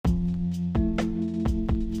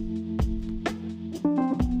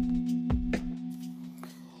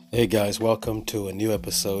Hey guys, welcome to a new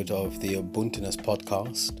episode of the Ubuntuness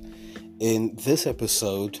podcast. In this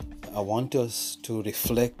episode, I want us to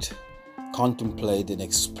reflect, contemplate, and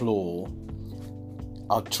explore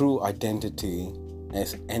our true identity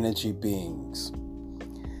as energy beings.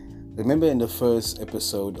 Remember, in the first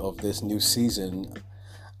episode of this new season,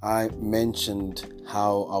 I mentioned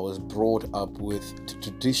how I was brought up with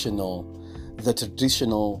the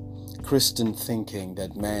traditional Christian thinking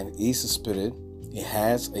that man is a spirit, he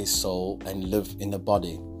has a soul, and live in a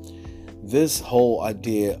body. This whole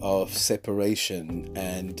idea of separation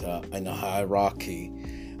and a hierarchy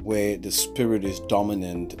where the spirit is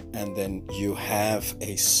dominant and then you have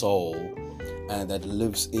a soul and that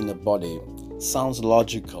lives in a body sounds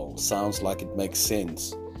logical, sounds like it makes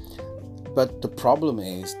sense. But the problem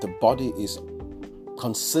is the body is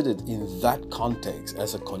considered in that context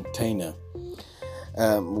as a container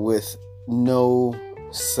with no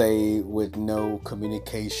say, with no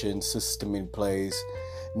communication system in place,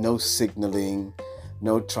 no signaling,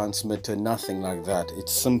 no transmitter, nothing like that.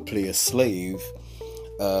 It's simply a slave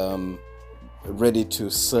ready to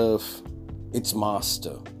serve its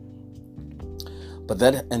master. But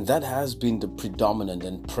that has been the predominant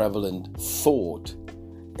and prevalent thought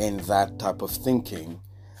in that type of thinking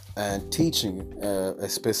and teaching,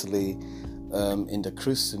 especially in the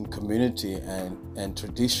Christian community and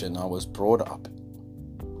tradition I was brought up.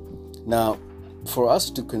 Now, for us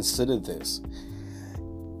to consider this,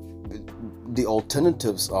 the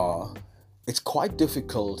alternatives are, it's quite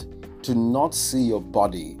difficult to not see your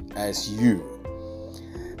body as you.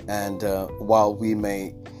 And while we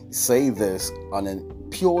may say this on a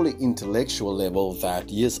purely intellectual level that,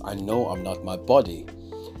 yes, I know I'm not my body,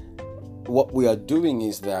 what we are doing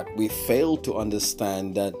is that we fail to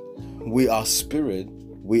understand that we are spirit,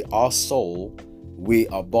 we are soul, we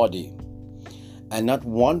are body. And not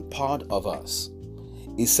one part of us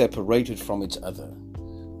is separated from each other.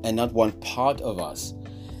 And not one part of us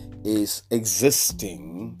is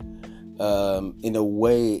existing in a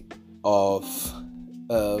way of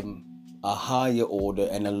a higher order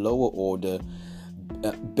and a lower order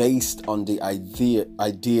based on the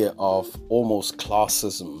idea of almost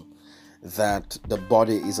classism, that the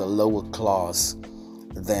body is a lower class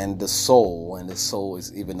than the soul, and the soul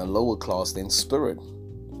is even a lower class than spirit.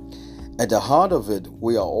 At the heart of it,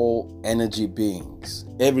 we are all energy beings.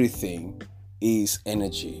 Everything is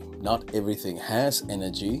energy. Not everything has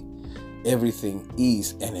energy. Everything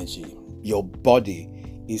is energy. Your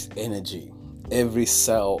body is energy. Every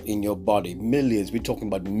cell in your body, millions, we're talking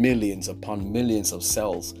about millions upon millions of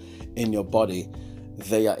cells in your body,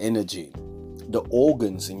 they are energy. The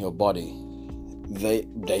organs in your body,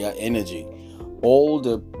 they are energy. All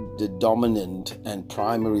the dominant and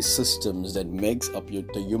primary systems that makes up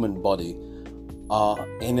the human body are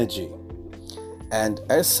energy. And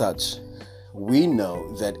as such, we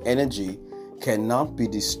know that energy cannot be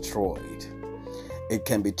destroyed. It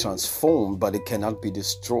can be transformed, but it cannot be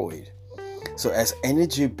destroyed. So as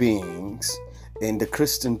energy beings, in the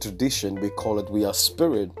Christian tradition, we call it we are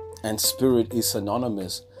spirit, and spirit is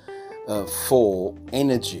synonymous for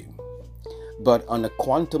energy. But on a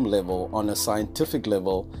quantum level, on a scientific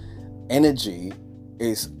level, energy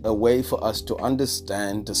is a way for us to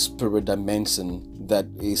understand the spirit dimension that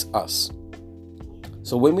is us.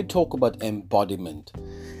 So when we talk about embodiment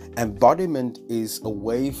is a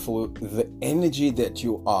way for the energy that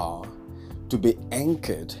you are to be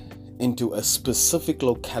anchored into a specific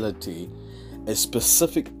locality, a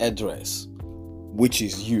specific address, which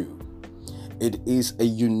is you. It is a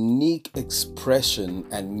unique expression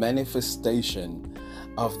and manifestation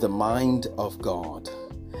of the mind of God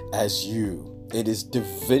as you. It is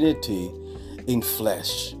divinity in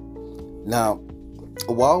flesh. Now,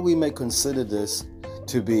 while we may consider this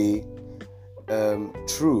to be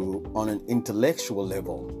true on an intellectual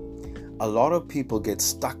level, a lot of people get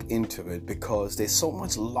stuck into it because there's so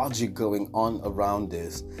much logic going on around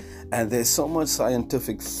this, and there's so much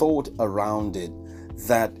scientific thought around it,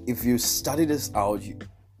 that if you study this out,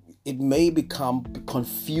 it may become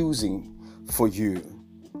confusing for you.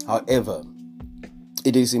 However,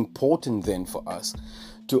 it is important then for us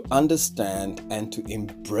to understand and to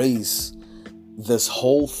embrace this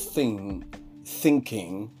whole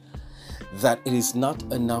thinking that it is not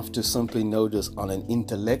enough to simply know this on an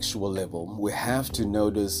intellectual level. We have to know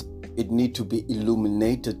this. It needs to be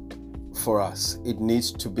illuminated for us. It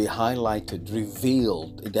needs to be highlighted,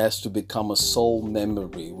 revealed. It has to become a soul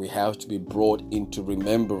memory. We have to be brought into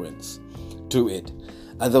remembrance to it.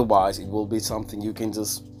 Otherwise, it will be something you can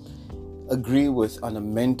just agree with on a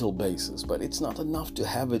mental basis, but it's not enough to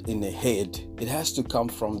have it in the head. It has to come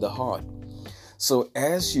from the heart. So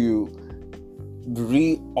as you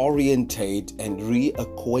reorientate and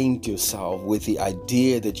reacquaint yourself with the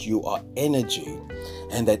idea that you are energy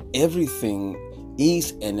and that everything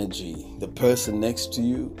is energy. The person next to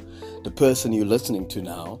you, the person you're listening to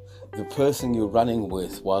now, the person you're running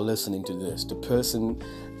with while listening to this, the person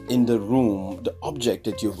in the room, the object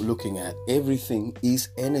that you're looking at, everything is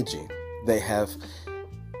energy. They have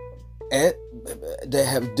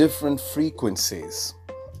different frequencies,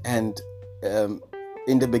 and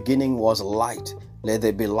in the beginning was light. Let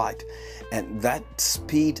there be light, and that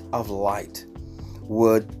speed of light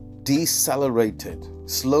were decelerated,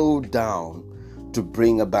 slowed down to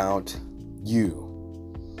bring about you.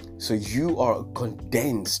 So you are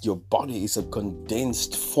condensed, your body is a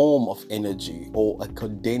condensed form of energy or a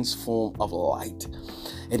condensed form of light.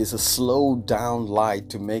 It is a slowed down light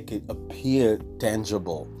to make it appear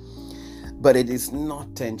tangible. But it is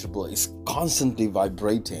not tangible, it's constantly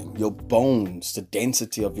vibrating. Your bones, the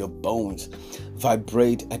density of your bones,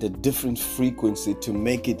 vibrate at a different frequency to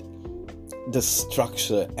make it the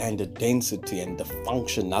structure and the density and the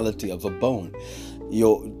functionality of a bone.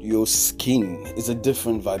 Your skin is a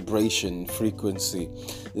different vibration frequency.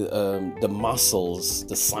 The muscles,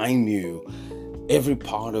 the sinew, every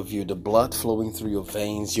part of you, the blood flowing through your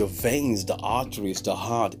veins, the arteries, the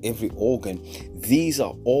heart, every organ, these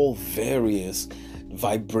are all various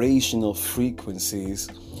vibrational frequencies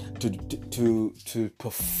to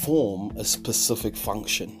perform a specific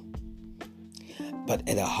function. But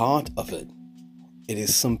at the heart of it, it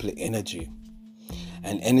is simply energy.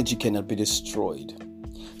 And energy cannot be destroyed.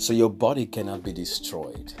 So your body cannot be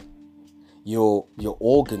destroyed. Your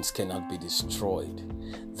organs cannot be destroyed.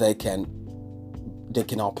 They can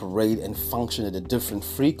operate and function at a different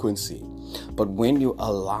frequency. But when you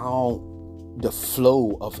allow the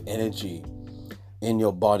flow of energy in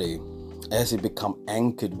your body, as it becomes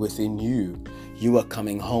anchored within you, you are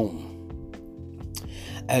coming home.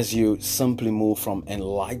 As you simply move from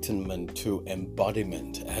enlightenment to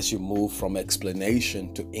embodiment, as you move from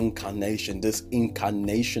explanation to incarnation, this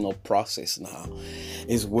incarnational process now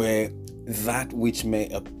is where that which may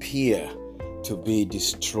appear to be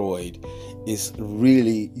destroyed is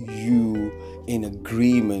really you in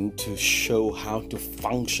agreement to show how to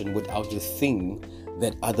function without the thing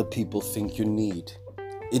that other people think you need.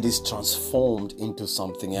 It is transformed into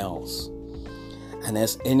something else. And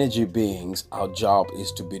as energy beings, our job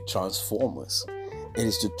is to be transformers. It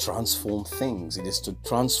is to transform things. It is to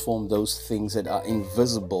transform those things that are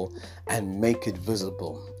invisible and make it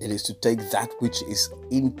visible. It is to take that which is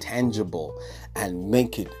intangible and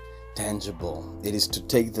make it tangible. It is to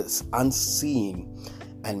take this unseen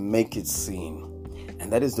and make it seen.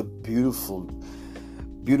 And that is the beautiful,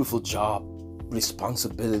 beautiful job,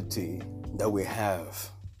 responsibility that we have.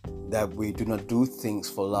 That we do not do things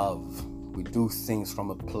for love. We do things from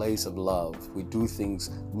a place of love. We do things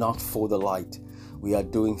not for the light. We are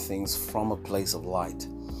doing things from a place of light.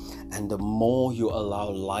 And the more you allow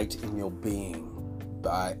light in your being,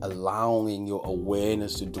 by allowing your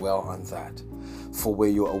awareness to dwell on that, for where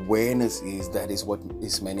your awareness is, that is what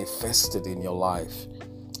is manifested in your life.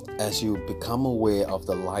 As you become aware of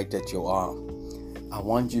the light that you are, I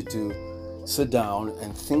want you to sit down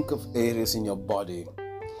and think of areas in your body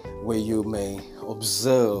where you may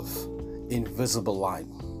observe invisible light.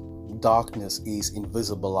 Darkness is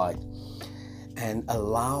invisible light. And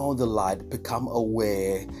allow the light, become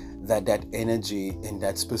aware that that energy in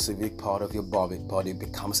that specific part of your body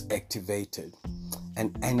becomes activated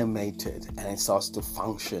and animated, and it starts to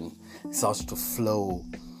function, it starts to flow,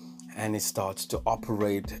 and it starts to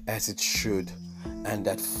operate as it should. And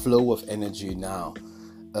that flow of energy now,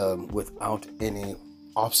 without any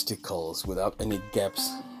obstacles, without any gaps,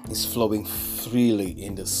 is flowing freely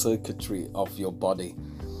in the circuitry of your body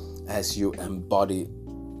as you embody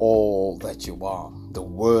all that you are, the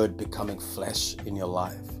word becoming flesh in your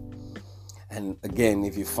life. And again,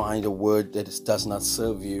 if you find a word that does not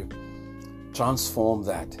serve you, transform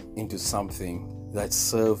that into something that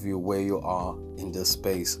serves you where you are in this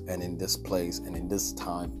space and in this place and in this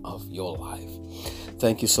time of your life.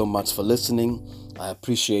 Thank you so much for listening. I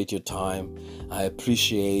appreciate your time. I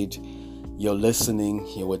appreciate your listening,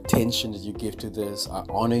 your attention that you give to this. I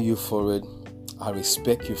honor you for it. I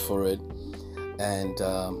respect you for it. And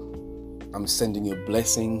I'm sending you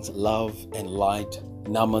blessings, love, and light.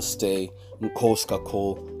 Namaste,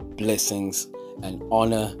 Nkoskako, blessings and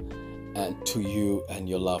honor and to you and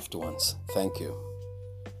your loved ones. Thank you.